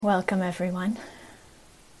Welcome everyone,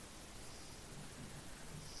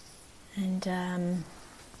 and I'd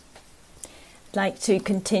like to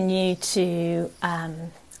continue to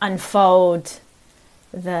unfold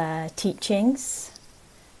the teachings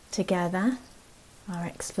together, our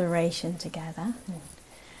exploration together, and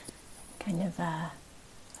kind of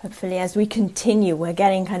hopefully as we continue we're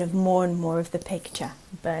getting kind of more and more of the picture,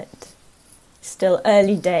 but still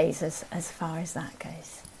early days as far as that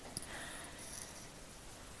goes.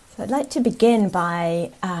 So I'd like to begin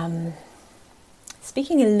by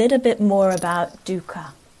speaking a little bit more about Dukkha.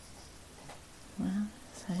 Well,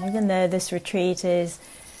 so even though this retreat is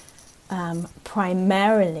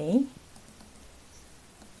primarily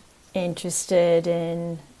interested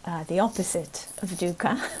in the opposite of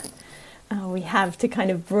Dukkha, we have to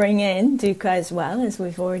kind of bring in Dukkha as well, as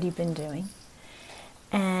we've already been doing.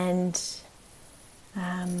 And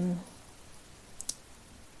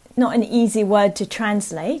not an easy word to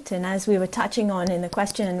translate, and as we were touching on in the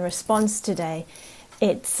question and response today,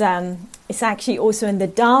 it's actually also in the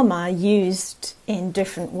Dharma used in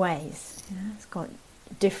different ways. Yeah? It's got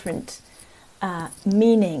different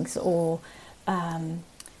meanings or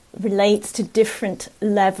relates to different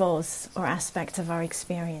levels or aspects of our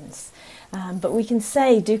experience. But we can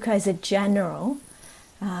say Dukkha is a general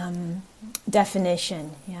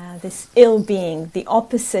definition. Yeah? This ill being, the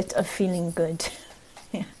opposite of feeling good.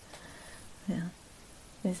 Yeah,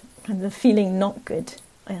 there's kind of the feeling not good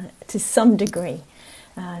to some degree.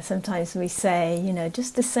 Sometimes we say,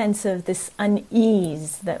 just the sense of this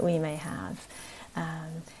unease that we may have.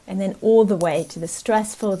 And then all the way to the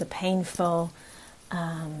stressful, the painful,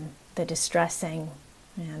 the distressing,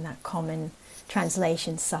 and that common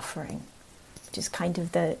translation, suffering, which is kind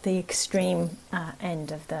of the extreme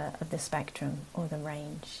end of the spectrum or the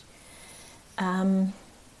range.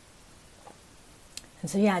 And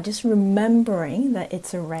so just remembering that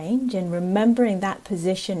it's a range and remembering that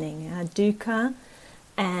positioning, dukkha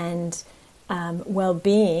and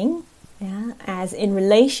well-being, as in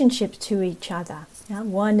relationship to each other.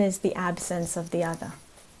 One is the absence of the other,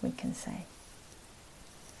 we can say.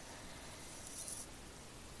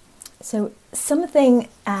 So something,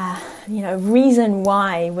 reason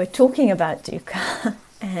why we're talking about dukkha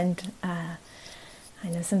and I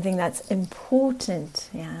know something that's important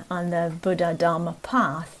on the Buddha Dharma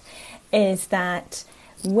path is that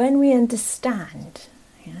when we understand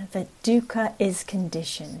that dukkha is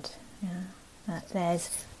conditioned, that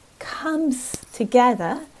there's comes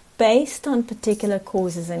together based on particular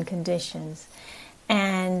causes and conditions,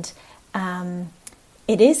 and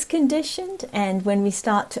it is conditioned, and when we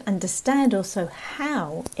start to understand also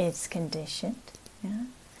how it's conditioned,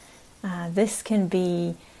 this can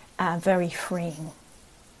be very freeing.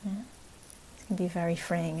 It can be very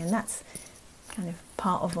freeing, and that's kind of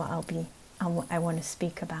part of what I want to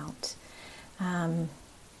speak about. And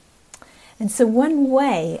so one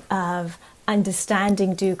way of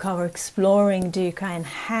understanding dukkha or exploring dukkha and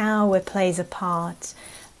how it plays a part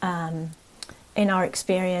in our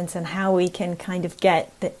experience and how we can kind of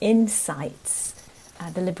get the insights,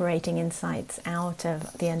 the liberating insights out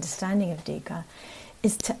of the understanding of dukkha,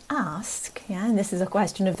 is to ask, and this is a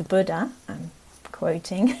question of the Buddha,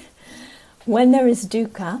 quoting, when there is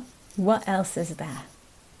dukkha, what else is there?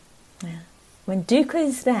 When dukkha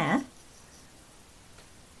is there,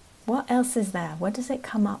 what else is there? What does it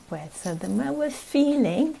come up with? So then when we're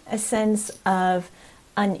feeling a sense of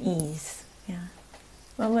unease,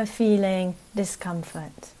 when we're feeling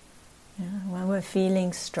discomfort, when we're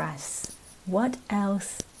feeling stress, what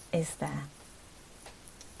else is there?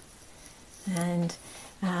 And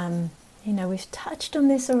we've touched on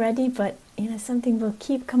this already, but something we'll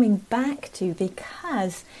keep coming back to,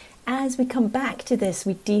 because as we come back to this,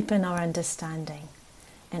 we deepen our understanding.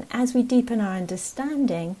 And as we deepen our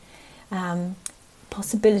understanding,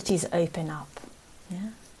 possibilities open up.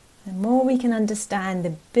 The more we can understand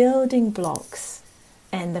the building blocks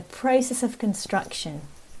and the process of construction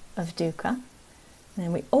of dukkha,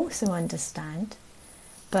 then we also understand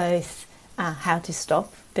both how to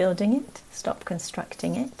stop building it, stop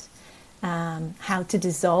constructing it, how to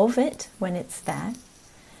dissolve it when it's there,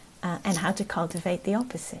 and how to cultivate the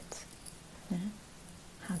opposite.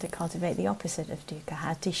 How to cultivate the opposite of dukkha,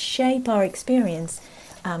 how to shape our experience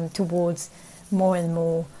towards more and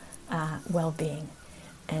more well-being.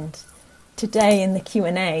 And today in the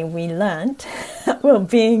Q&A we learned that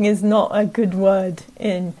well-being is not a good word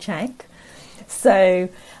in Czech. So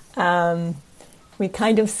we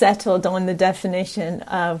kind of settled on the definition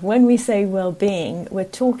of when we say well-being, we're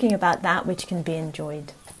talking about that which can be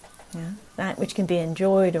enjoyed. That which can be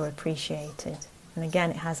enjoyed or appreciated. And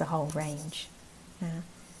again, it has a whole range.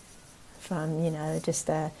 from, just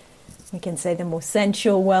we can say the more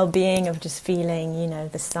sensual well-being of just feeling,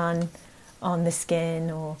 the sun on the skin,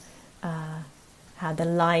 or how the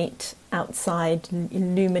light outside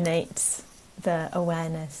illuminates the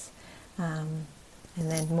awareness, and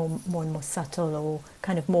then more and more subtle, or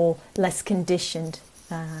kind of more less conditioned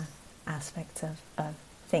aspects of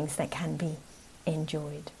things that can be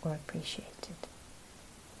enjoyed or appreciated.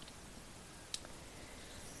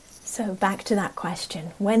 So back to that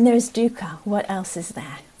question, when there's dukkha, what else is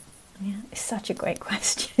there? Yeah, it's such a great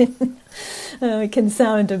question. It can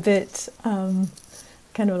sound a bit kind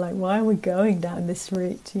of like, why are we going down this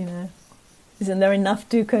route, Isn't there enough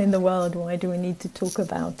dukkha in the world? Why do we need to talk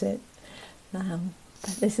about it?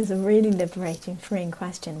 But this is a really liberating, freeing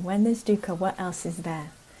question. When there's dukkha, what else is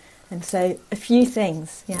there? And so a few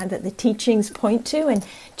things that the teachings point to, and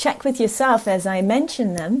check with yourself as I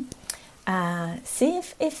mention them. See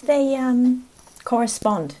if they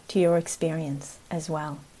correspond to your experience as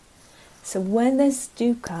well. So when there's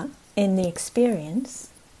dukkha in the experience,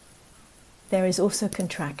 there is also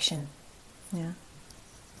contraction. Yeah,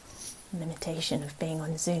 limitation of being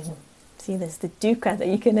on Zoom. See, there's the dukkha that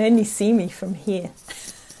you can only see me from here.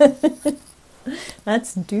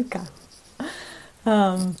 That's dukkha.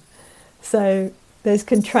 So there's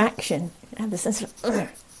contraction. I have the sense of,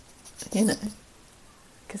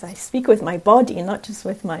 because I speak with my body and not just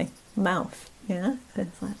with my mouth. So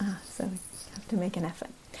it's like, so we have to make an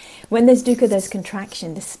effort. When there's dukkha, there's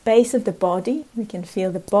contraction. The space of the body, we can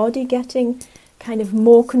feel the body getting kind of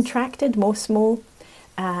more contracted, more small.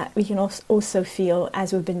 We can also feel,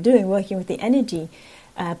 as we've been doing, working with the energy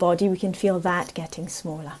body, we can feel that getting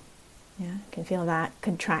smaller. We can feel that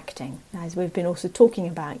contracting. As we've been also talking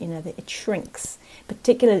about, that it shrinks,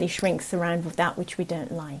 particularly shrinks around with that which we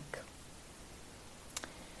don't like.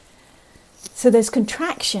 So there's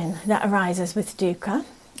contraction that arises with dukkha.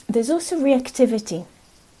 There's also reactivity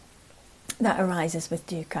that arises with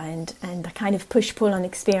dukkha, and a kind of push-pull on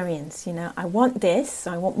experience. I want this,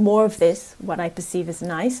 so I want more of this, what I perceive as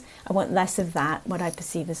nice. I want less of that, what I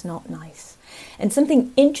perceive as not nice. And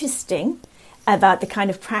something interesting about the kind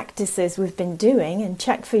of practices we've been doing, and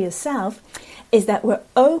check for yourself, is that we're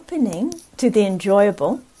opening to the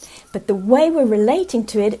enjoyable, but the way we're relating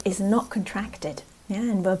to it is not contracted.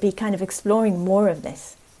 And we'll be kind of exploring more of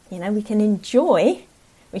this. We can enjoy,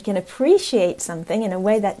 we can appreciate something in a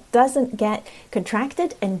way that doesn't get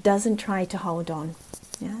contracted and doesn't try to hold on.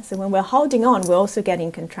 So when we're holding on, we're also getting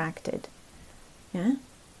contracted. You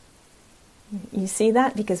see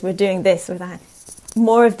that? Because we're doing this or that.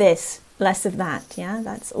 More of this, less of that.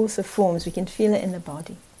 That's also forms. We can feel it in the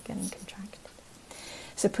body, getting contracted.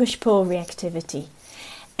 So push-pull reactivity.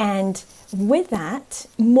 And with that,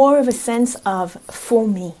 more of a sense of for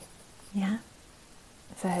me.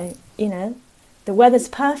 So, the weather's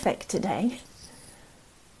perfect today.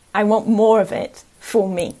 I want more of it for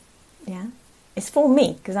me. It's for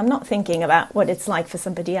me, because I'm not thinking about what it's like for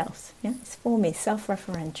somebody else. It's for me,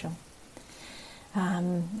 self-referential.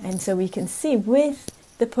 And so we can see with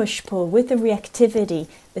the push-pull, with the reactivity,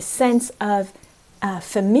 the sense of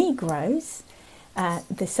for me grows,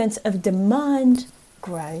 the sense of demand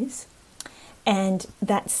grows, and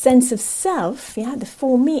that sense of self, the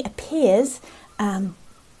for me appears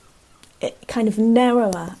kind of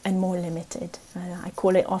narrower and more limited. I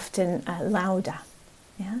call it often louder.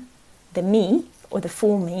 The me, or the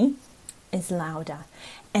for me, is louder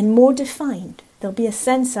and more defined. There'll be a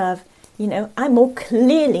sense of, I'm more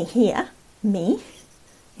clearly here, me,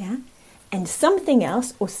 and something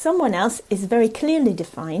else or someone else is very clearly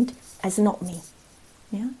defined as not me.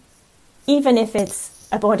 Even if it's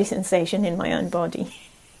a body sensation in my own body.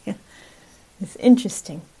 It's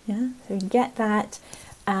interesting. So you get that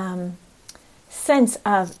sense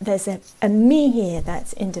of there's a me here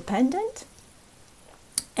that's independent,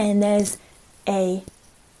 and there's a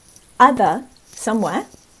other somewhere,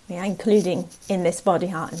 including in this body,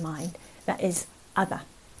 heart and mind, that is other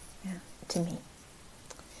to me.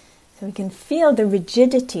 So we can feel the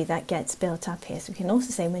rigidity that gets built up here. So we can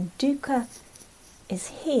also say when dukkha is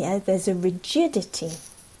here, there's a rigidity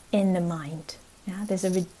in the mind. There's a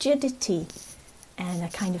rigidity and a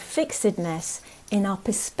kind of fixedness in our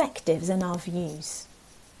perspectives and our views.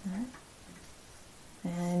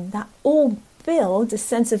 And that all builds a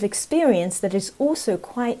sense of experience that is also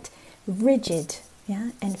quite rigid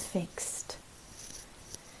and fixed.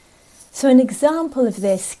 So an example of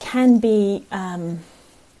this can be,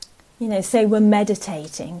 say we're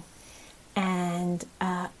meditating and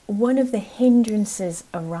one of the hindrances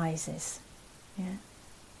arises.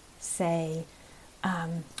 Say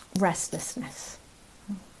restlessness.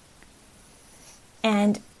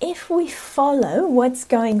 And if we follow what's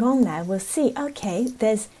going on there, we'll see, okay,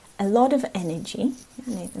 there's a lot of energy.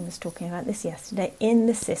 Nathan was talking about this yesterday, in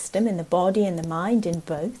the system, in the body, in the mind, in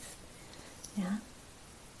both. Yeah.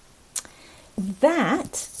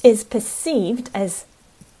 That is perceived as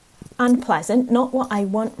unpleasant, not what I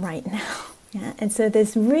want right now. Yeah? And so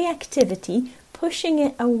there's reactivity, pushing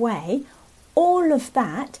it away. All of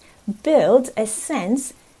that builds a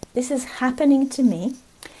sense, this is happening to me,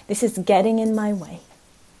 this is getting in my way.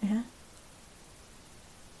 Yeah?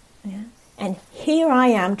 Yeah? And here I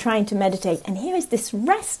am trying to meditate, and here is this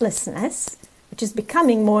restlessness, which is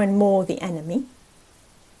becoming more and more the enemy,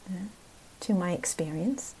 to my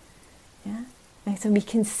experience. Yeah? And so we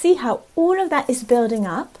can see how all of that is building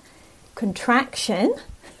up, contraction.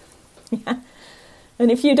 Yeah? And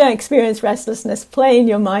if you don't experience restlessness, play in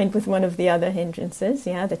your mind with one of the other hindrances,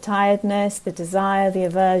 yeah, the tiredness, the desire, the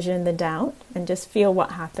aversion, the doubt, and just feel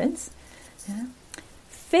what happens. Yeah?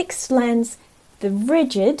 Fixed lens, the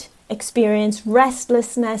rigid experience,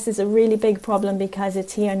 restlessness is a really big problem because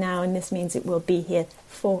it's here now, and this means it will be here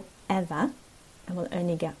forever and will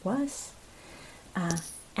only get worse.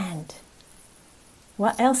 And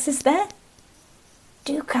what else is there?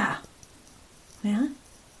 Dukkha. Yeah?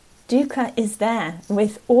 Dukkha is there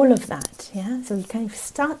with all of that. Yeah? So you kind of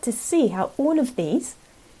start to see how all of these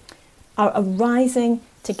are arising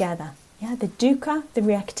together. Yeah? The dukkha, the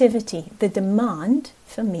reactivity, the demand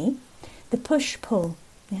for me, the push-pull,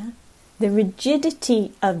 yeah? The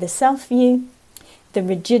rigidity of the self-view, the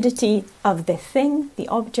rigidity of the thing, the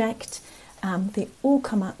object, they all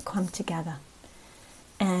come together.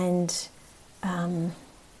 And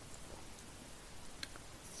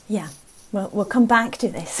we'll come back to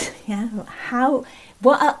this. Yeah,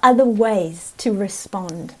 what are other ways to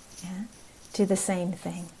respond, yeah, to the same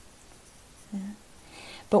thing? Yeah.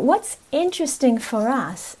 But what's interesting for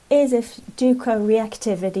us is if dukkha,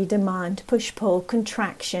 reactivity, demand, push-pull,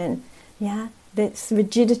 contraction, yeah, this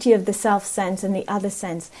rigidity of the self-sense and the other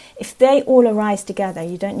sense, if they all arise together,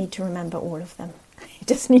 you don't need to remember all of them. You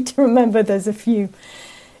just need to remember there's a few.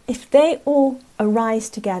 If they all arise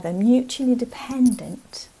together, mutually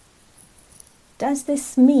dependent, does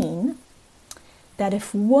this mean that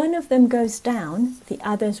if one of them goes down, the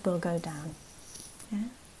others will go down? Yeah?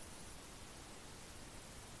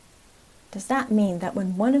 Does that mean that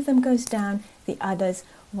when one of them goes down, the others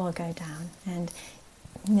will go down? And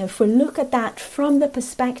if we look at that from the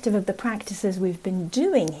perspective of the practices we've been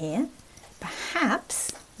doing here,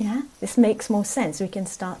 perhaps, yeah, this makes more sense. We can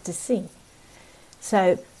start to see.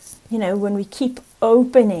 So, when we keep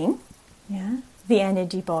opening, yeah, the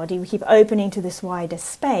energy body, we keep opening to this wider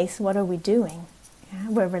space, what are we doing? Yeah,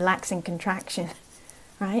 we're relaxing contraction,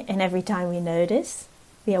 right? And every time we notice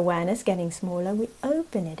the awareness getting smaller, we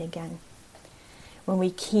open it again. When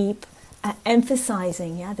we keep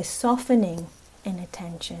emphasizing, yeah, the softening in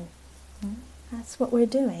attention, that's what we're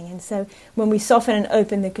doing. And so when we soften and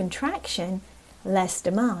open the contraction, less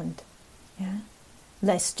demand, yeah,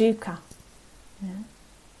 less dukkha, yeah,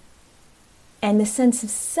 and the sense of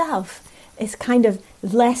self is kind of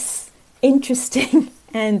less interesting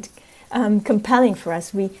and compelling for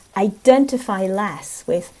us. We identify less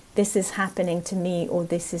with this is happening to me or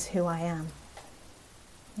this is who I am.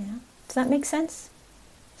 Yeah, does that make sense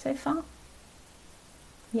so far?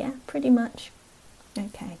 Yeah, pretty much.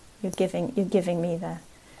 Okay, you're giving me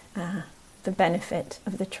the benefit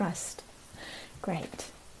of the trust.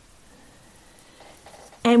 Great.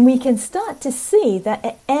 And we can start to see that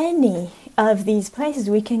at any of these places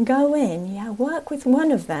we can go in, yeah, work with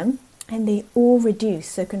one of them, and they all reduce.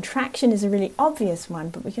 So contraction is a really obvious one,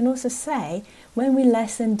 but we can also say when we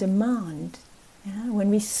lessen demand, yeah, when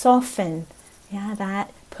we soften, yeah,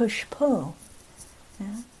 that push-pull,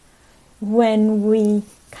 yeah, when we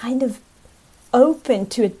kind of open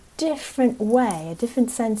to a different way, a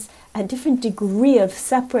different sense, a different degree of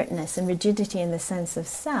separateness and rigidity in the sense of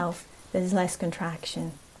self, there's less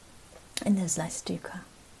contraction and there's less dukkha.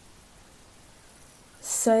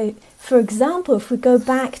 So, for example, if we go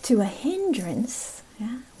back to a hindrance,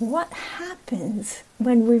 yeah, what happens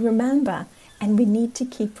when we remember? And we need to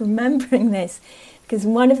keep remembering this, because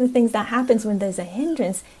one of the things that happens when there's a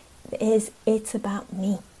hindrance is it's about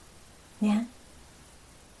me. Yeah?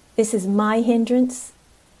 This is my hindrance.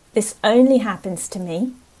 This only happens to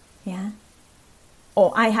me. Yeah?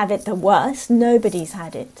 Or I have it the worst. Nobody's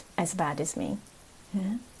had it as bad as me.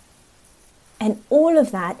 Yeah? And all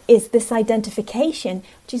of that is this identification,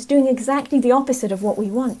 which is doing exactly the opposite of what we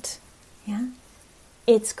want. Yeah?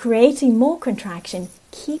 It's creating more contraction,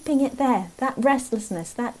 keeping it there, that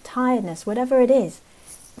restlessness, that tiredness, whatever it is.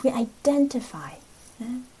 We identify.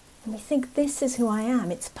 Yeah? And we think this is who I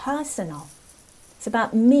am. It's personal. It's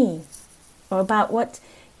about me, or about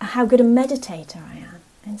how good a meditator I am.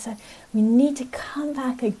 And so we need to come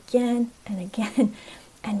back again and again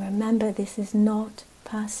and remember this is not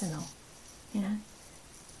personal. You know,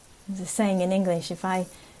 there's a saying in English: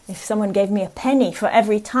 if someone gave me a penny for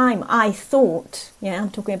every time I thought,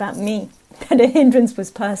 I'm talking about me, that a hindrance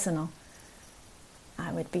was personal,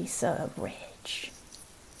 I would be so rich.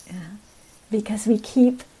 Because we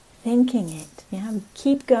keep thinking it. We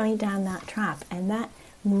keep going down that trap, and that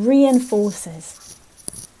reinforces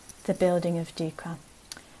the building of dukkha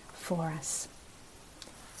for us.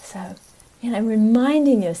 So,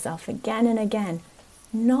 reminding yourself again and again,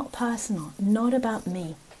 not personal, not about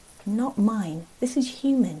me, not mine. This is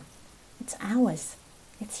human. It's ours.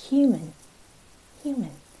 It's human.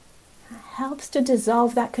 Human. It helps to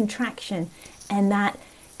dissolve that contraction and that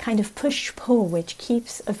kind of push-pull of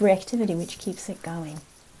reactivity, which keeps it going.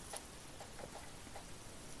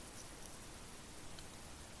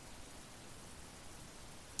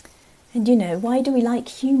 And why do we like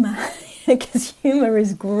humour? Because humour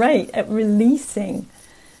is great at releasing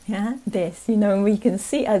this, and we can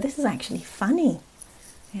see, oh, this is actually funny.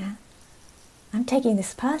 I'm taking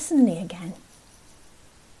this personally again.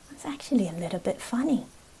 It's actually a little bit funny.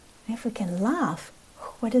 If we can laugh,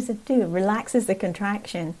 what does it do? It relaxes the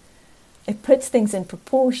contraction. It puts things in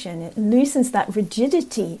proportion. It loosens that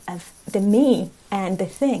rigidity of the me and the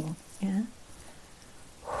thing.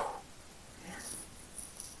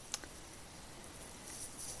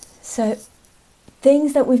 So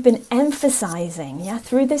things that we've been emphasizing,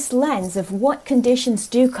 through this lens of what conditions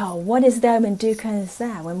dukkha, what is there when dukkha is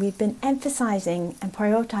there, when we've been emphasizing and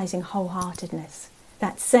prioritizing wholeheartedness,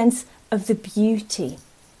 that sense of the beauty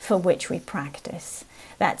for which we practice,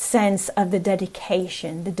 that sense of the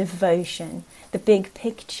dedication, the devotion, the big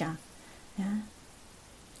picture,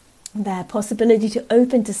 the possibility to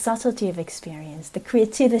open to subtlety of experience, the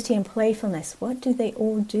creativity and playfulness. What do they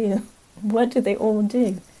all do? What do they all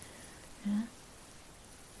do?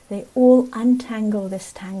 They all untangle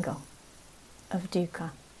this tangle of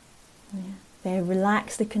dukkha. They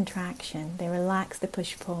relax the contraction. They relax the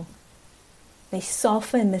push-pull. They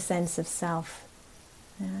soften the sense of self.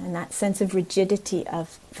 And that sense of rigidity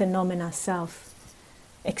of phenomena self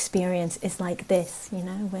experience is like this,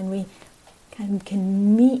 when we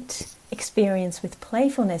can meet experience with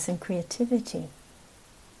playfulness and creativity.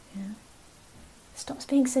 It stops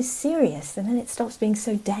being so serious, and then it stops being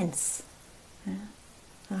so dense.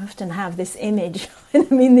 I often have this image when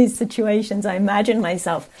I'm in these situations. I imagine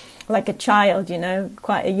myself like a child,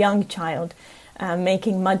 quite a young child,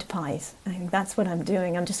 making mud pies. I think that's what I'm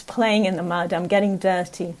doing. I'm just playing in the mud. I'm getting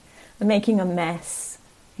dirty. I'm making a mess.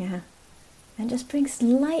 And just brings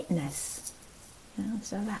lightness.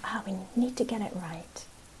 So that, we need to get it right.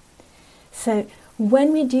 So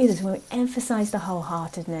when we do this, when we emphasize the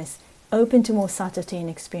wholeheartedness, open to more subtlety and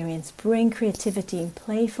experience, bring creativity and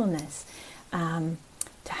playfulness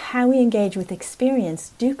to how we engage with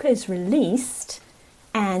experience, dukkha is released,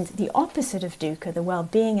 and the opposite of dukkha, the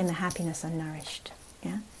well-being and the happiness, are nourished.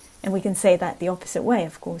 And we can say that the opposite way,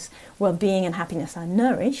 of course. Well-being and happiness are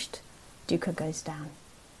nourished, dukkha goes down.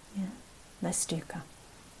 Less dukkha.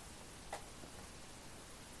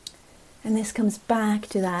 And this comes back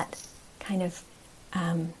to that kind of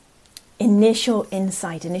initial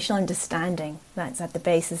insight, initial understanding that's at the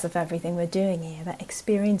basis of everything we're doing here, that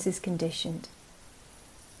experience is conditioned,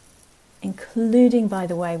 including by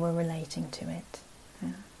the way we're relating to it.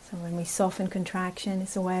 So when we soften contraction,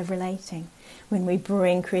 it's a way of relating. When we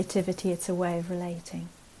bring creativity, it's a way of relating.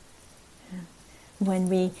 When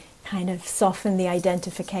we kind of soften the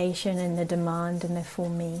identification and the demand and the for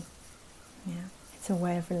me, it's a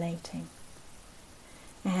way of relating.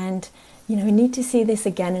 And we need to see this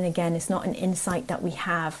again and again. It's not an insight that we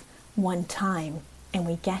have one time and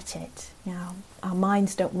we get it. Our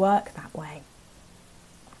minds don't work that way.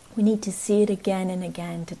 We need to see it again and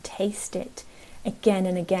again, to taste it again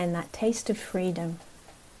and again, that taste of freedom.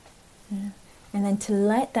 And then to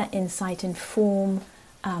let that insight inform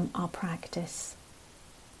our practice.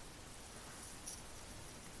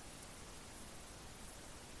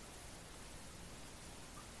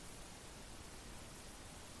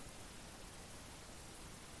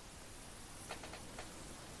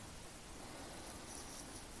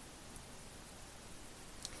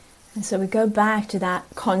 And so we go back to that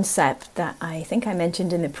concept that I think I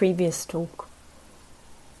mentioned in the previous talk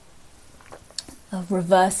of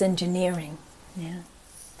reverse engineering.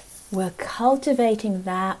 We're cultivating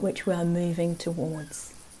that which we're moving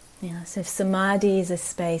towards. So samadhi is a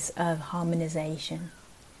space of harmonization,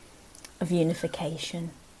 of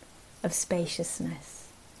unification, of spaciousness,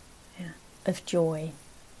 of joy.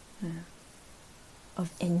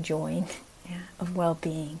 of enjoying, of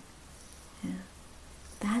well-being.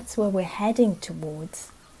 That's where we're heading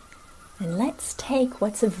towards. And let's take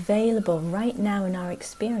what's available right now in our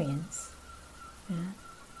experience,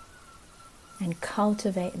 and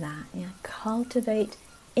cultivate that. Cultivate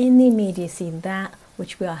in the immediacy that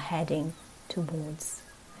which we are heading towards.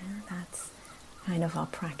 That's kind of our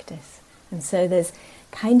practice. And so there's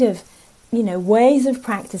kind of, ways of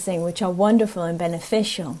practicing which are wonderful and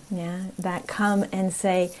beneficial, that come and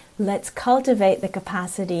say, let's cultivate the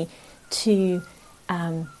capacity to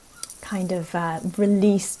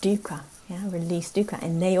release dukkha. Release dukkha,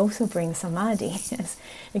 and they also bring samadhi, as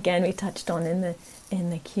again we touched on in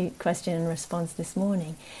the cute question and response this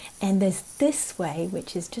morning. And there's this way,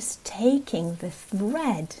 which is just taking the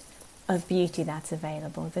thread of beauty that's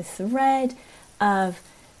available, the thread of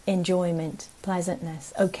enjoyment,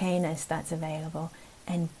 pleasantness, okayness that's available,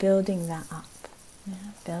 and building that up.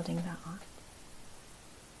 Building that up.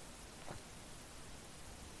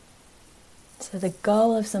 So the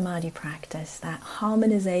goal of samadhi practice, that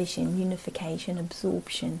harmonization, unification,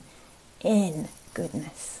 absorption in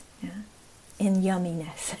goodness, in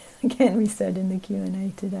yumminess. Again, we said in the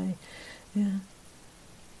Q&A today, in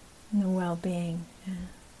the well-being,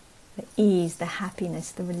 the ease, the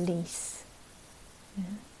happiness, the release.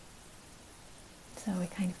 So we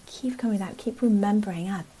kind of keep coming back, keep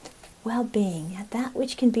remembering well-being, that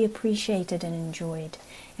which can be appreciated and enjoyed,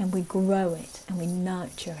 and we grow it and we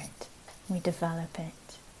nurture it. We develop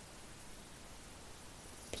it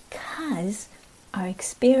because our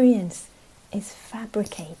experience is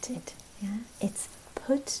fabricated. It's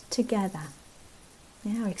put together.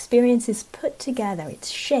 Our experience is put together. It's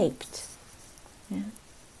shaped.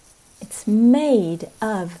 It's made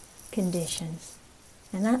of conditions,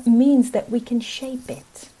 and that means that we can shape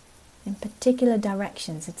it in particular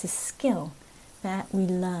directions. It's a skill that we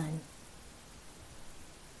learn.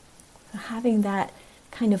 So having that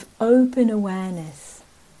kind of open awareness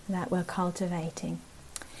that we're cultivating,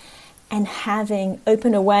 and having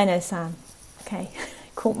open awareness,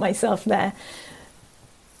 caught myself there.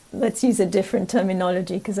 Let's use a different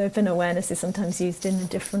terminology, because open awareness is sometimes used in a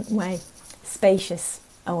different way. Spacious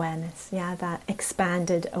awareness, that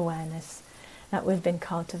expanded awareness that we've been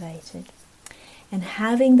cultivated, and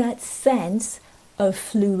having that sense of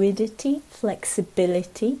fluidity,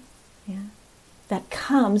 flexibility, that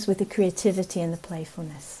comes with the creativity and the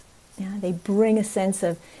playfulness. They bring a sense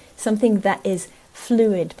of something that is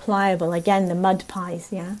fluid, pliable. Again, the mud pies.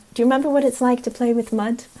 Do you remember what it's like to play with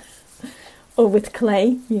mud or with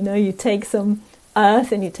clay? You take some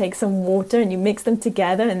earth and you take some water and you mix them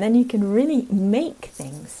together, and then you can really make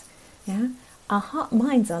things. Our heart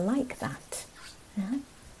minds are like that.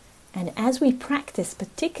 And as we practice,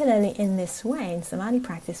 particularly in this way, in samadhi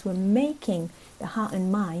practice, we're making the heart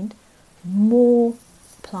and mind more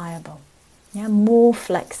pliable, more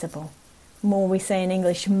flexible, more, we say in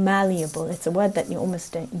English, malleable. It's a word that you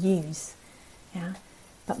almost don't use,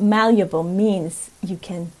 but malleable means you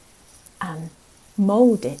can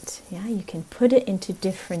mold it, you can put it into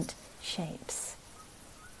different shapes.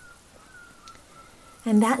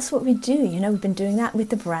 And that's what we do. We've been doing that with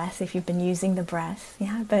the breath, if you've been using the breath,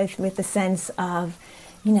 both with the sense of,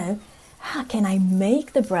 how can I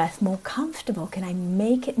make the breath more comfortable? Can I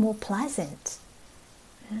make it more pleasant?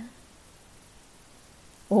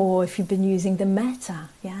 Or if you've been using the metta,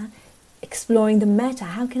 exploring the metta,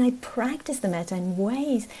 how can I practice the metta in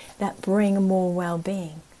ways that bring more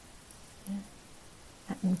well-being?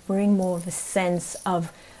 That bring more of a sense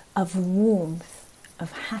of warmth,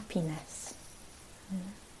 of happiness.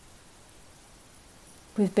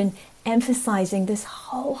 We've been emphasizing this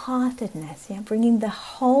wholeheartedness, bringing the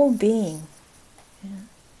whole being.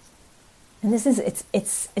 And this is,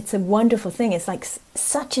 it's a wonderful thing. It's like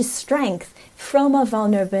such a strength from our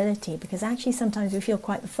vulnerability, because actually sometimes we feel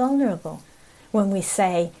quite vulnerable when we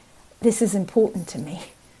say, this is important to me,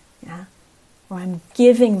 or I'm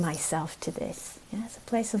giving myself to this. It's a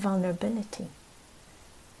place of vulnerability.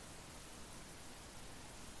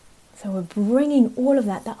 So we're bringing all of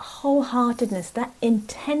that wholeheartedness, that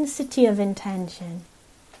intensity of intention.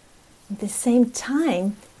 At the same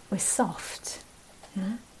time, we're soft.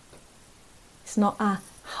 It's not a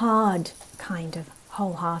hard kind of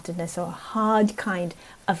wholeheartedness or a hard kind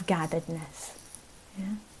of gatheredness.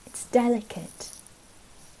 It's delicate.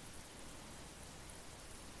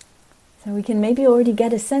 So we can maybe already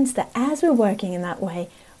get a sense that as we're working in that way,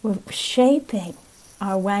 we're shaping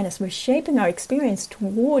our awareness, we're shaping our experience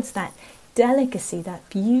towards that delicacy, that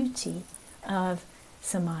beauty of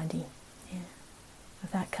samadhi,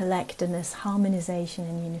 of that collectedness, harmonization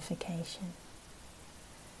and unification.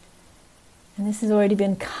 And this has already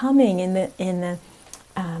been coming in the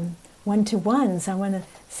one-to-ones, I want to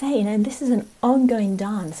say, this is an ongoing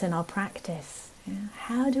dance in our practice.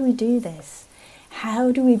 How do we do this?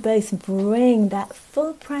 How do we both bring that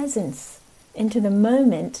full presence into the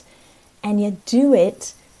moment and yet do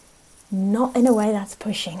it not in a way that's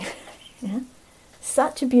pushing?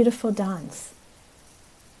 Such a beautiful dance.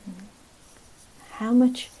 How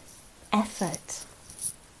much effort?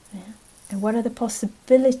 And what are the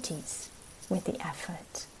possibilities with the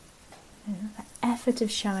effort? The effort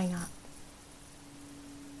of showing up.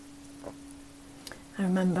 I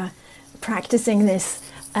remember practicing this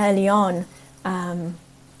early on, and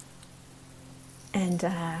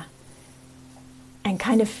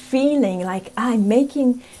kind of feeling like I'm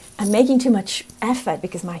making too much effort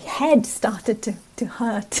because my head started to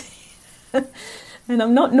hurt. And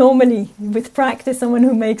I'm not normally, with practice, someone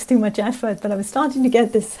who makes too much effort, but I was starting to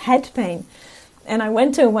get this head pain. And I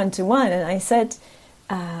went to a one-to-one and I said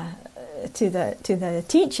to the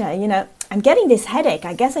teacher, I'm getting this headache.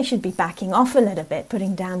 I guess I should be backing off a little bit,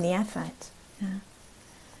 putting down the effort.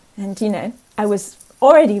 And, I was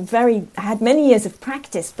already I had many years of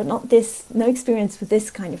practice, but no experience with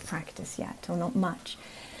this kind of practice yet, or not much.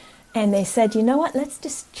 And they said, you know what, let's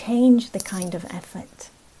just change the kind of effort.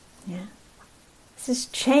 Let's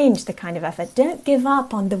just change the kind of effort. Don't give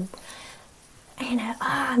up on the,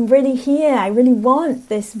 I'm really here. I really want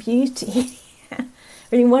this beauty. I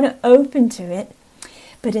really want to open to it.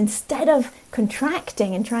 But instead of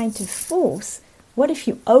contracting and trying to force, what if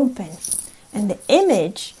you open? And the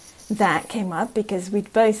image that came up, because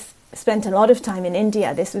we'd both spent a lot of time in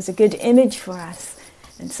India, this was a good image for us.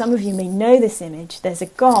 And some of you may know this image. There's a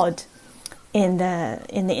god in the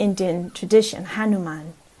Indian tradition,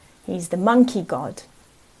 Hanuman. He's the monkey god.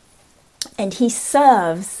 And he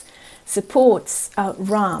supports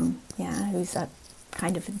Ram, who's a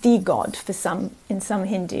kind of the god in some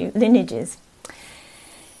Hindu lineages.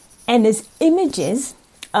 And there's images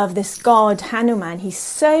of this god Hanuman. He's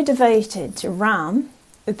so devoted to Ram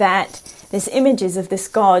that there's images of this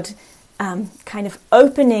god kind of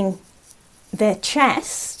opening their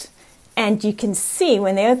chest, and you can see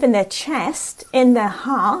when they open their chest, in their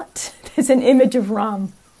heart, there's an image of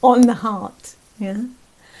Ram on the heart.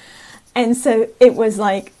 And so it was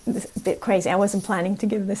like a bit crazy. I wasn't planning to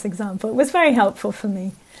give this example. It was very helpful for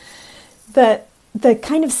me. The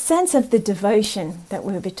kind of sense of the devotion that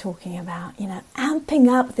we'll be talking about, amping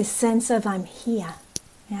up this sense of I'm here.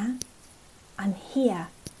 I'm here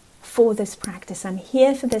for this practice. I'm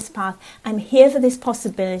here for this path. I'm here for this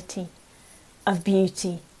possibility of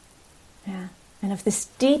beauty. And of this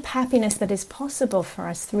deep happiness that is possible for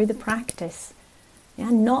us through the practice.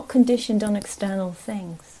 Not conditioned on external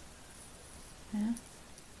things.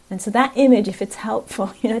 And so that image, if it's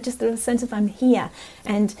helpful, just a sense of I'm here.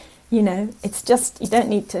 And it's just, you don't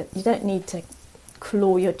need to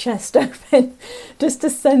claw your chest open. Just a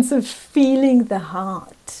sense of feeling the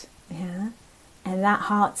heart. And that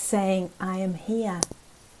heart saying, I am here,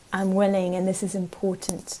 I'm willing, and this is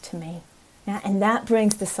important to me. And that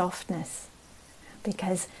brings the softness,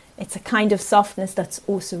 because it's a kind of softness that's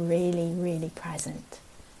also really, really present.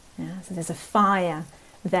 So there's a fire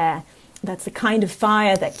there. That's the kind of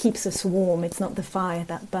fire that keeps us warm. It's not the fire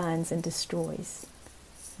that burns and destroys.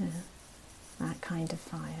 That kind of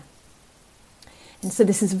fire. And so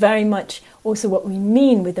this is very much also what we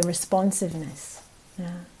mean with the responsiveness.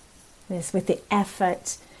 This with the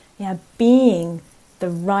effort, being the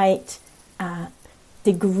right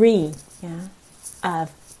degree of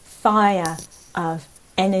fire, of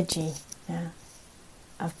energy,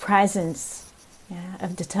 of presence,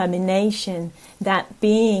 of determination, that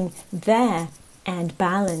being there and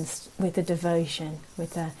balanced with the devotion,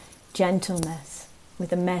 with the gentleness, with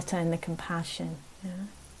the metta and the compassion.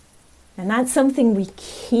 And that's something we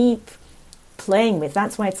keep playing with.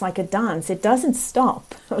 That's why it's like a dance. It doesn't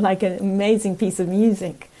stop, like an amazing piece of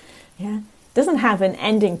music. It doesn't have an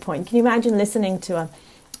ending point. Can you imagine listening to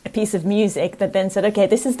a piece of music that then said, okay,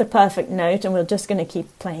 this is the perfect note and we're just going to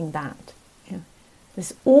keep playing that?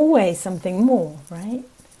 There's always something more, right?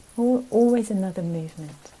 Always another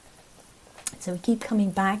movement. So we keep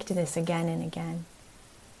coming back to this again and again.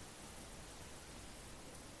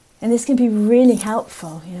 And this can be really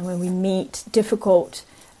helpful, when we meet difficult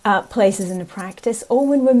places in the practice, or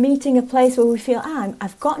when we're meeting a place where we feel,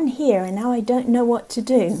 I've gotten here and now I don't know what to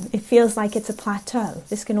do. It feels like it's a plateau.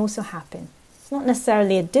 This can also happen. It's not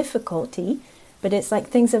necessarily a difficulty, but it's like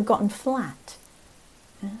things have gotten flat.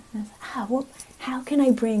 How can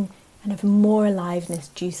I bring kind of more aliveness,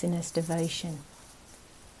 juiciness, devotion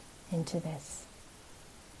into this?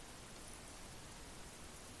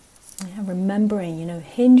 Yeah, remembering,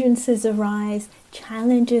 hindrances arise,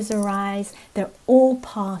 challenges arise. They're all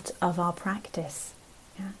part of our practice.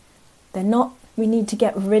 Yeah? They're not, we need to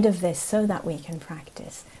get rid of this so that we can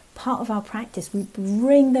practice. Part of our practice, we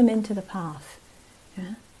bring them into the path.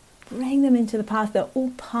 Yeah? Bring them into the path. They're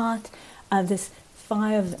all part of this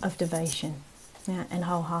fire of devotion, and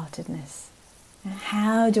wholeheartedness. Yeah?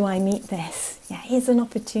 How do I meet this? Yeah, here's an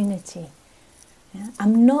opportunity. Yeah?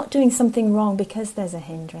 I'm not doing something wrong because there's a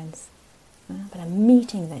hindrance. But I'm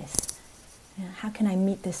meeting this. How can I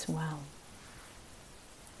meet this well?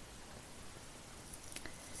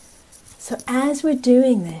 So as we're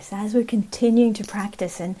doing this, as we're continuing to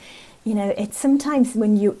practice, and it's sometimes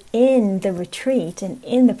when you're in the retreat and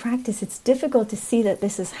in the practice, it's difficult to see that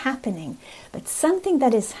this is happening. But something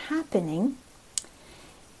that is happening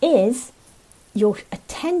is your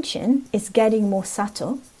attention is getting more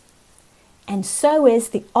subtle, and so is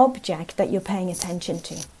the object that you're paying attention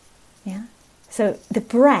to. Yeah. So the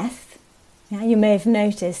breath, you may have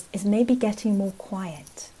noticed, is maybe getting more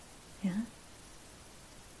quiet. Yeah,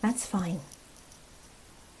 that's fine.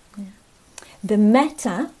 Yeah. The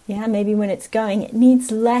metta, maybe when it's going, it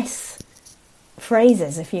needs less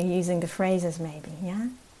phrases if you're using the phrases maybe. Yeah,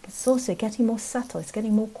 it's also getting more subtle. It's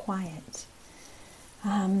getting more quiet.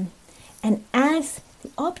 And as the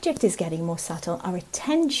object is getting more subtle, our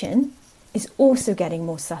attention is also getting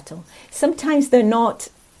more subtle. Sometimes they're not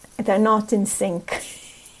in sync.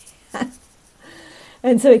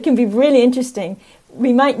 And so it can be really interesting.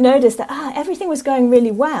 We might notice that everything was going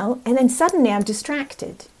really well, and then suddenly I'm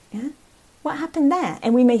distracted. Yeah? What happened there?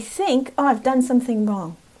 And we may think, I've done something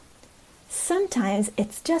wrong. Sometimes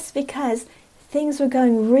it's just because things were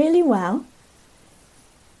going really well.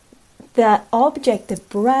 The object, the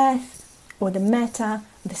breath, or the metta,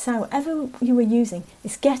 the sound, whatever you were using,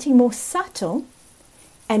 is getting more subtle.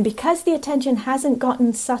 And because the attention hasn't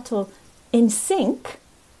gotten subtle in sync,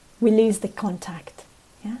 we lose the contact.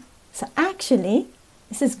 Yeah? So actually,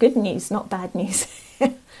 this is good news, not bad news.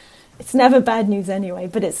 It's never bad news anyway,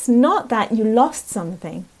 but it's not that you lost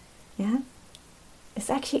something. Yeah? It's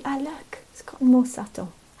actually, look, it's gotten more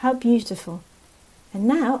subtle. How beautiful. And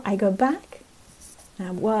now I go back and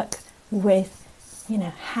I work with,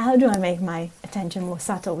 how do I make my attention more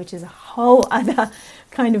subtle, which is a whole other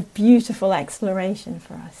kind of beautiful exploration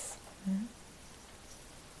for us. Yeah?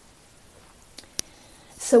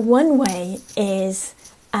 So one way is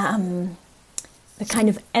the kind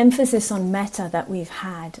of emphasis on metta that we've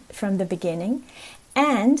had from the beginning,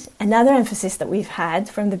 and another emphasis that we've had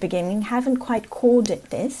from the beginning, haven't quite called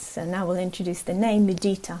it this, so now we'll introduce the name,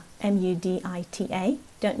 mudita, M-U-D-I-T-A.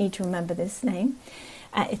 Don't need to remember this name.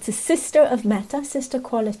 It's a sister of metta, sister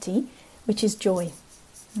quality, which is joy.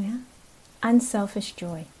 Yeah? Unselfish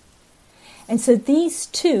joy. And so these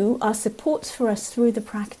two are supports for us through the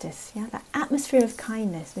practice. Yeah? The atmosphere of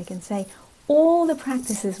kindness, we can say all the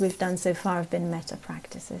practices we've done so far have been metta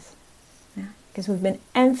practices. Yeah? Because we've been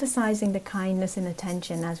emphasizing the kindness and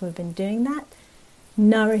attention as we've been doing that,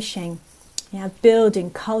 nourishing,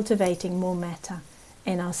 building, cultivating more metta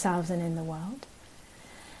in ourselves and in the world.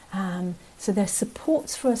 So they're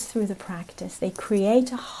supports for us through the practice. They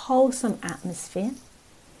create a wholesome atmosphere.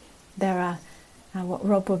 There are what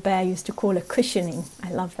Rob Robert used to call a cushioning.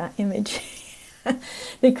 I love that image.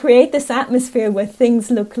 They create this atmosphere where things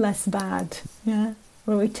look less bad. Yeah?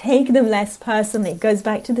 Where we take them less personally. It goes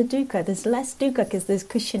back to the dukkha. There's less dukkha because there's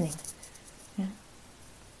cushioning. Yeah?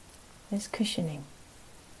 There's cushioning.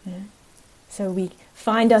 Yeah? So we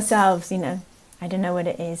find ourselves, I don't know what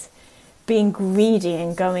it is, being greedy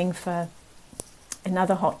and going for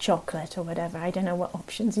another hot chocolate or whatever. I don't know what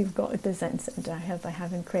options you've got at the Zen Center. I hope I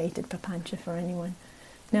haven't created papancha for anyone.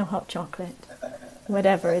 No hot chocolate,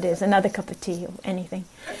 whatever it is, another cup of tea or anything.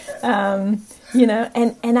 And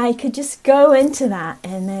I could just go into that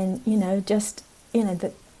and then,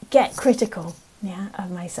 get critical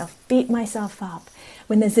of myself, beat myself up.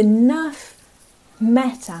 When there's enough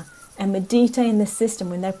metta and mudita in the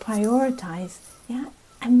system, when they're prioritized,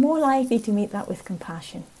 I'm more likely to meet that with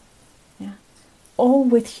compassion. Yeah. Or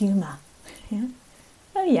with humor. Yeah.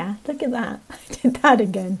 Oh yeah, look at that. I did that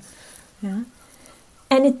again. Yeah.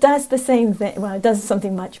 And it does the same thing. Well, it does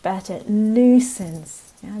something much better. It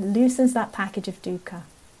loosens. Yeah? Loosens that package of dukkha.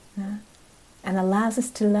 Yeah? And allows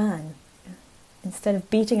us to learn. Yeah? Instead of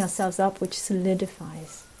beating ourselves up, which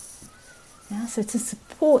solidifies. Yeah? So it's a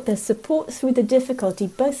support. There's support through the difficulty,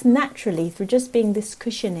 both naturally, through just being this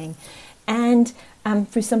cushioning, and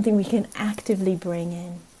through something we can actively bring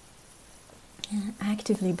in. Yeah,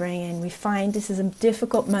 actively bring in. We find this is a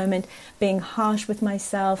difficult moment, being harsh with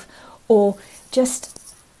myself, or just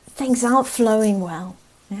things aren't flowing well.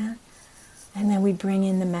 Yeah, And then we bring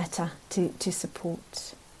in the metta to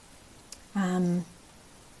support.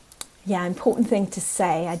 Important thing to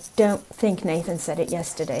say. I don't think Nathan said it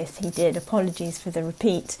yesterday. If he did, apologies for the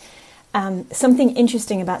repeat. Something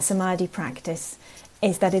interesting about samadhi practice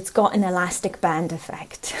is that it's got an elastic band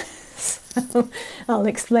effect. So I'll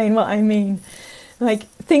explain what I mean. Like,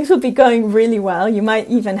 things will be going really well. You might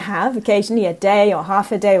even have occasionally a day or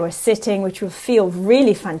half a day or sitting which will feel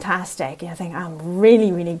really fantastic. You think, I'm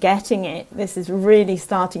really, really getting it. This is really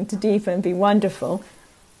starting to deepen, be wonderful.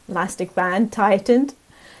 Elastic band tightened.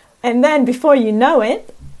 And then before you know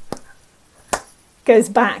it, goes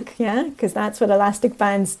back, because that's what elastic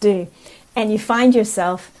bands do. And you find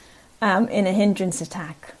yourself in a hindrance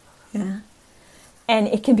attack. And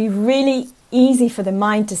it can be really easy for the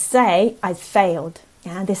mind to say, I've failed.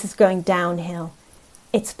 This is going downhill.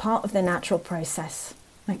 It's part of the natural process.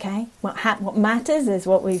 Okay? What matters is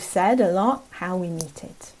what we've said a lot, how we meet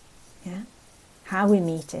it. How we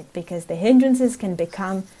meet it. Because the hindrances can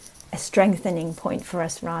become a strengthening point for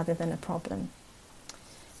us rather than a problem.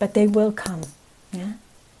 But they will come.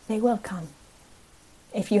 They will come.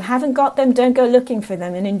 If you haven't got them, don't go looking for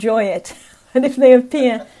them and enjoy it. And if they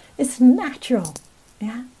appear, it's natural.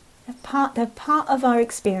 They're part of our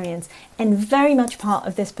experience and very much part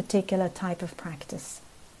of this particular type of practice.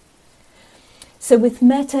 So with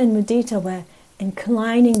metta and mudita, we're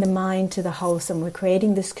inclining the mind to the wholesome. We're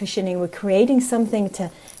creating this cushioning. We're creating something to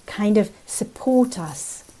kind of support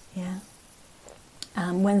us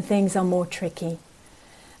when things are more tricky.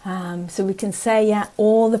 So we can say,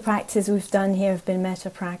 all the practices we've done here have been metta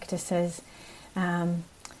practices.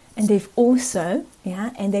 And they've also,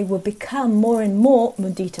 and they will become more and more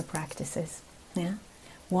mudita practices.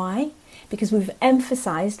 Why? Because we've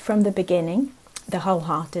emphasized from the beginning the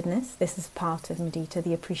wholeheartedness. This is part of mudita,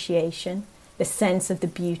 the appreciation, the sense of the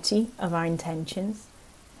beauty of our intentions.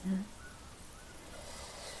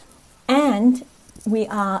 And we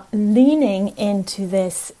are leaning into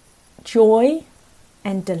this joy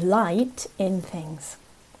and delight in things.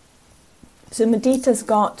 So mudita's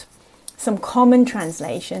got some common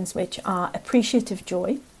translations which are appreciative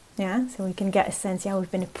joy. So we can get a sense,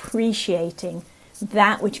 we've been appreciating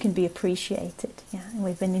that which can be appreciated. And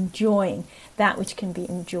we've been enjoying that which can be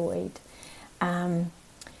enjoyed.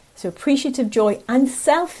 So appreciative joy,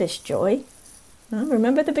 unselfish joy.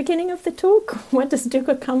 Remember the beginning of the talk? What does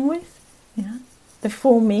dukkha come with? The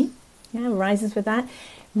for me, arises with that.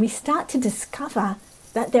 We start to discover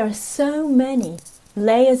that there are so many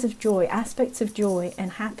layers of joy, aspects of joy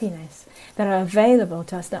and happiness that are available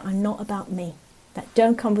to us that are not about me, that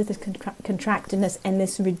don't come with this contractedness and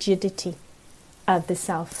this rigidity of the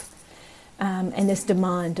self, and this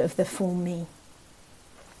demand of the for me.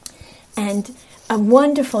 And a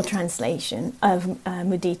wonderful translation of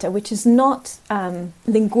mudita, which is not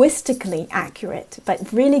linguistically accurate,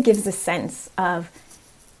 but really gives a sense of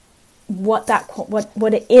what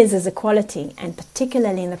it is as a quality, and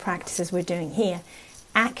particularly in the practices we're doing here,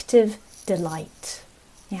 active delight.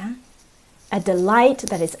 A delight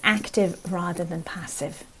that is active rather than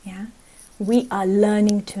passive. We are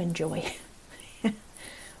learning to enjoy.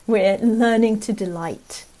 We're learning to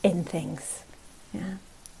delight in things.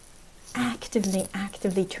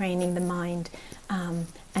 Actively training the mind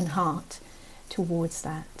and heart towards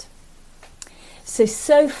that.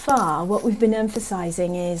 So far what we've been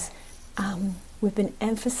emphasizing is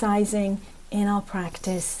in our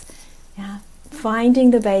practice,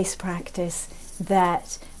 finding the base practice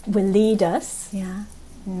that will lead us in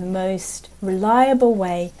the most reliable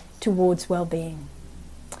way towards well-being.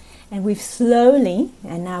 And we've slowly,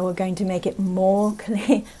 and now we're going to make it more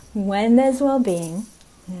clear, when there's well-being,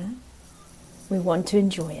 we want to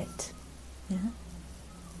enjoy it.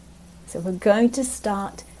 So we're going to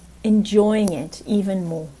start enjoying it even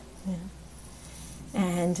more.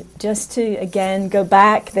 And just to, again, go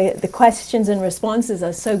back, the questions and responses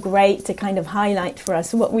are so great to kind of highlight for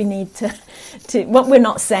us what we need to what we're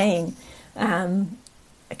not saying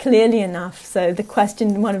clearly enough. So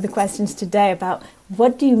one of the questions today about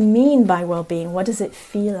what do you mean by well-being? What does it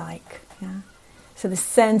feel like? So the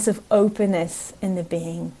sense of openness in the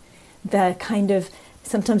being, the kind of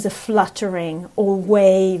sometimes a fluttering or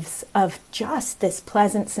waves of just this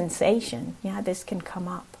pleasant sensation. This can come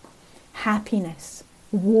up. Happiness,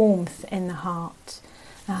 warmth in the heart,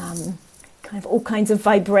 kind of all kinds of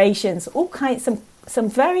vibrations, some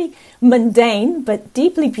very mundane but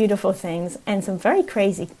deeply beautiful things, and some very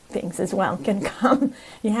crazy things as well can come.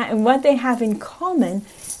 And what they have in common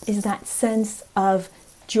is that sense of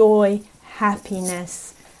joy,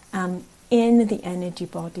 happiness in the energy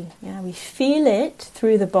body. We feel it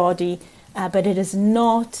through the body, but it is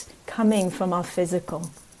not coming from our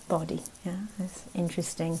physical body. Yeah, it's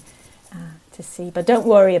interesting to see. But don't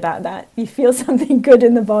worry about that. You feel something good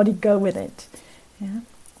in the body, go with it. Yeah.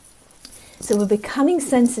 So we're becoming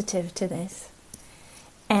sensitive to this,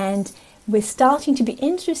 and we're starting to be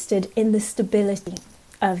interested in the stability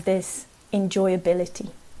of this enjoyability.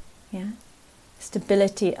 Yeah,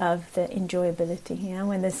 stability of the enjoyability. Yeah,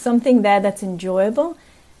 when there's something there that's enjoyable,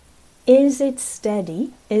 is it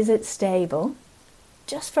steady? Is it stable?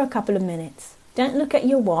 Just for a couple of minutes. Don't look at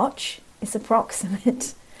your watch. It's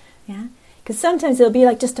approximate. Yeah, because sometimes it'll be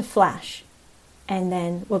like just a flash, and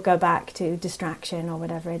then we'll go back to distraction or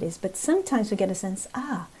whatever it is. But sometimes we get a sense,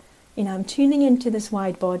 I'm tuning into this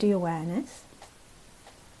wide body awareness,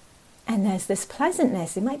 and there's this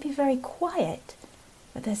pleasantness. It might be very quiet,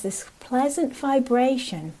 but there's this pleasant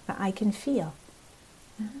vibration that I can feel.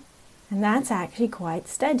 And that's actually quite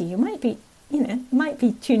steady. You might be, might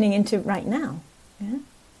be tuning into it right now. Yeah?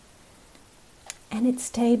 And it's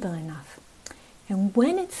stable enough. And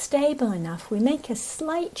when it's stable enough, we make a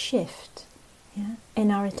slight shift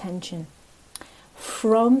in our attention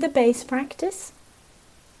from the base practice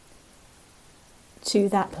to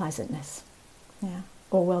that pleasantness,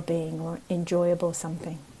 or well-being, or enjoyable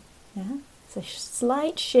something. Yeah? It's a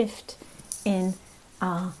slight shift in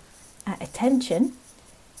our attention,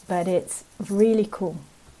 but it's really cool.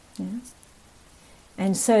 Yeah?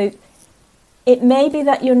 And so it may be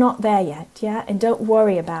that you're not there yet, and don't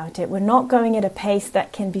worry about it. We're not going at a pace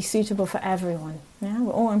that can be suitable for everyone.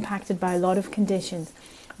 We're all impacted by a lot of conditions.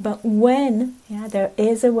 But when there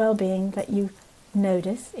is a well-being that you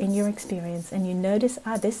notice in your experience, and you notice,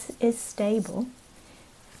 this is stable,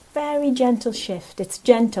 very gentle shift. It's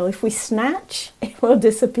gentle. If we snatch, it will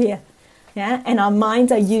disappear. And our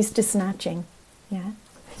minds are used to snatching.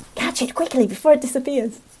 Catch it quickly before it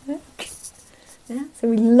disappears. So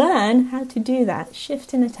we learn how to do that,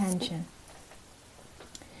 shift in attention.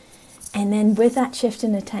 And then with that shift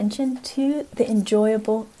in attention to the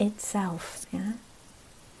enjoyable itself,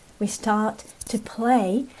 we start to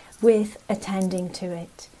play with attending to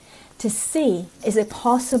it, to see, is it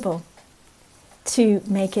possible to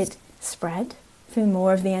make it spread through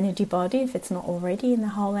more of the energy body if it's not already in the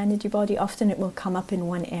whole energy body? Often it will come up in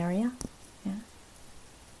one area.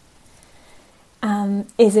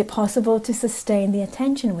 Is it possible to sustain the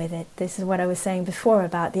attention with it? This is what I was saying before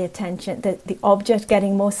about the attention, the object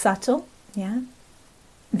getting more subtle, then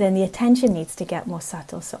the attention needs to get more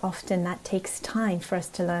subtle. So often that takes time for us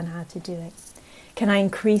to learn how to do it. Can I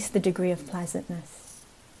increase the degree of pleasantness?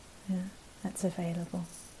 That's available.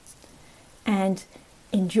 And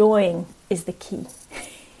enjoying is the key.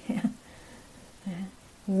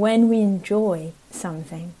 When we enjoy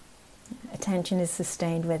something, attention is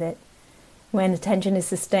sustained with it. When attention is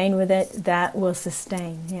sustained with it, that will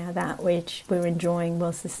sustain. That which we're enjoying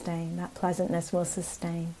will sustain. That pleasantness will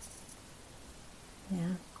sustain.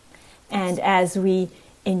 And as we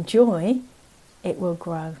enjoy, it will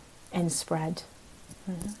grow and spread.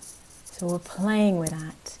 So we're playing with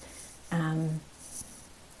that.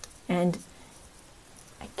 And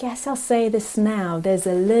I guess I'll say this now. There's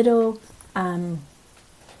a little kind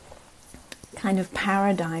of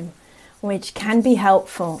paradigm which can be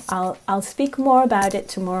helpful. I'll speak more about it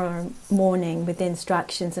tomorrow morning with the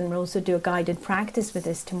instructions, and we'll also do a guided practice with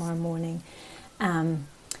this tomorrow morning.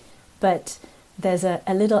 But there's a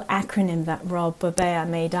little acronym that Rob Bobea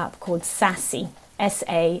made up called SASSIE,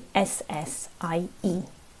 S-A-S-S-I-E.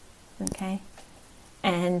 Okay?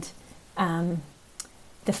 And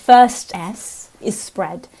the first S is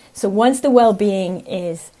spread. So once the well-being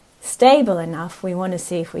is stable enough, we want to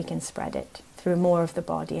see if we can spread it through more of the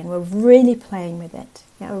body, and we're really playing with it.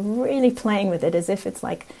 We're really playing with it as if it's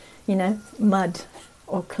like, mud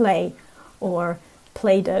or clay or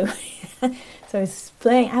Play-Doh. So it's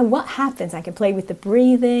playing, and what happens? I can play with the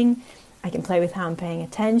breathing, I can play with how I'm paying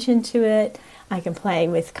attention to it, I can play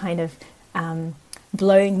with kind of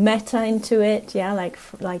blowing metta into it,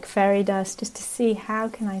 like fairy dust, just to see how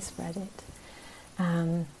can I spread it.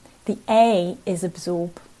 The A is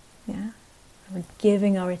absorb. We're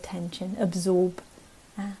giving our attention, absorb,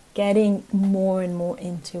 getting more and more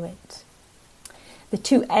into it. The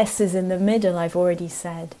two S's in the middle, I've already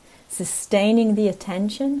said, sustaining the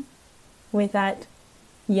attention with that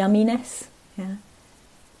yumminess,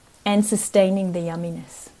 and sustaining the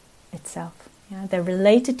yumminess itself. They're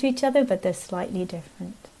related to each other, but they're slightly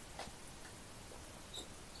different.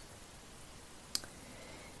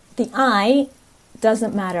 The I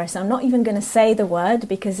doesn't matter, so I'm not even going to say the word,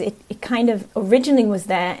 because it kind of originally was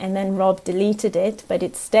there and then Rob deleted it, but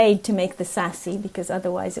it stayed to make the SASSIE, because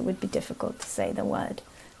otherwise it would be difficult to say the word.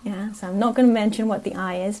 Yeah, so I'm not going to mention what the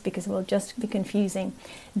I is because it will just be confusing.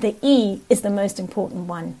 The E is the most important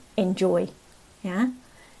one. Enjoy. Yeah,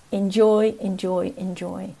 enjoy, enjoy,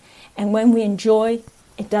 enjoy. And when we enjoy,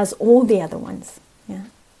 it does all the other ones. Yeah,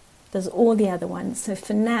 does all the other ones. So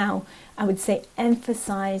for now, I would say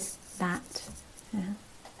emphasize that. Yeah,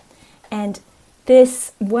 and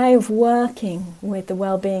this way of working with the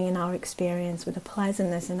well-being in our experience, with the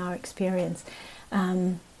pleasantness in our experience,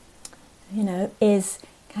 is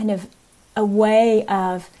kind of a way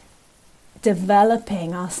of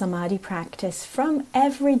developing our samadhi practice from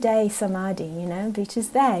everyday samadhi, which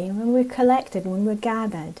is there when we're collected, when we're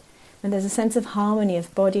gathered, when there's a sense of harmony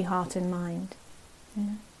of body, heart and mind.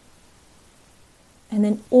 Yeah. And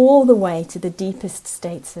then all the way to the deepest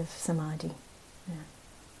states of samadhi,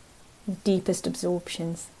 the deepest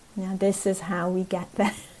absorptions. Now this is how we get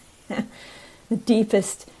there. The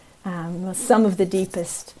deepest, some of the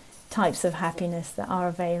deepest types of happiness that are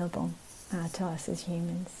available to us as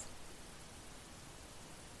humans.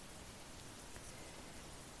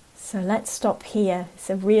 So let's stop here. It's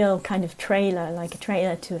a real kind of trailer, like a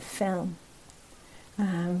trailer to a film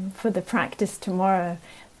for the practice tomorrow.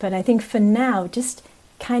 But I think for now, just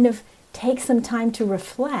kind of take some time to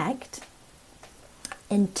reflect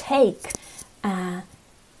and take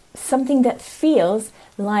something that feels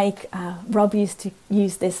like, Rob used to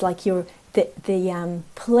use this, like the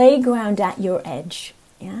playground at your edge.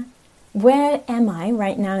 Yeah, where am I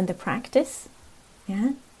right now in the practice?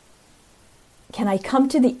 Yeah, can I come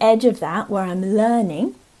to the edge of that where I'm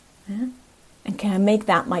learning? Yeah, and can I make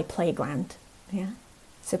that my playground? Yeah,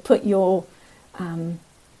 so put your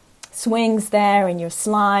swings there and your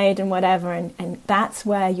slide and whatever, and that's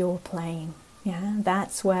where you're playing. Yeah,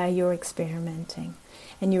 that's where you're experimenting,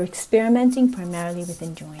 and you're experimenting primarily with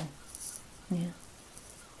enjoying. Yeah.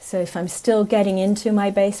 So if I'm still getting into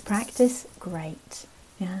my base practice, great.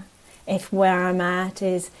 Yeah. If where I'm at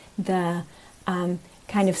is the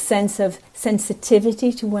kind of sense of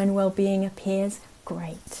sensitivity to when well-being appears,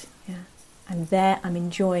 great. Yeah. I'm there, I'm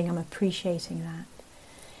enjoying, I'm appreciating that.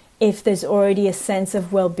 If there's already a sense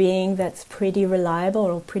of well-being that's pretty reliable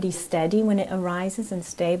or pretty steady when it arises and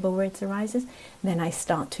stable where it arises, then I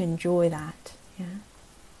start to enjoy that. Yeah.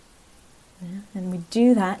 Yeah. And we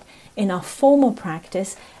do that in our formal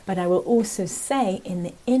practice, but I will also say in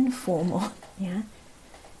the informal,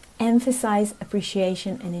 emphasize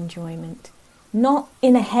appreciation and enjoyment. Not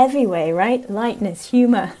in a heavy way, right? Lightness,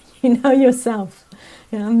 humor, you know yourself.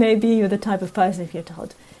 Maybe you're the type of person, if you're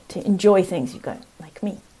told to enjoy things, you go, like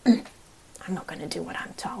me, I'm not going to do what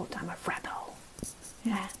I'm told, I'm a rebel.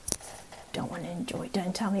 Yeah, don't want to enjoy,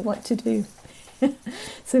 don't tell me what to do.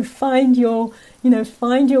 So find your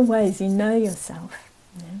ways, you know yourself.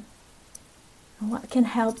 And what can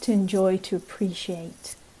help to enjoy, to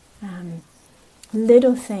appreciate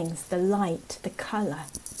little things, the light, the colour,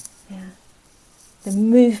 the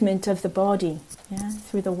movement of the body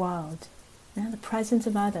through the world, the presence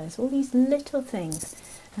of others, all these little things,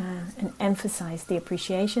 and emphasize the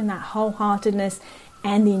appreciation, that wholeheartedness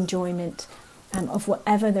and the enjoyment of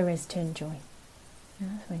whatever there is to enjoy.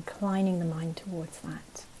 So inclining the mind towards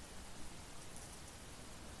that.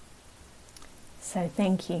 So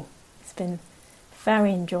thank you. It's been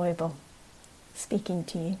very enjoyable speaking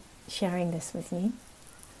to you, sharing this with you.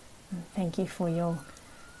 And thank you for your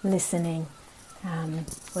listening.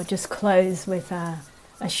 We'll just close with a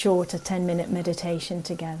short 10-minute meditation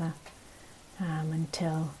together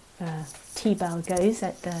until the tea bell goes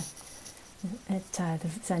at the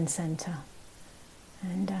Zen Center.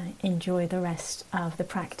 And enjoy the rest of the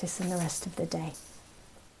practice and the rest of the day.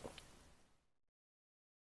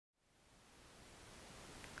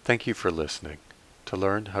 Thank you for listening. To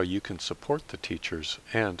learn how you can support the teachers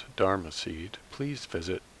and Dharma Seed, please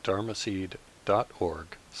visit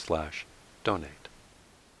dharmaseed.org/donate.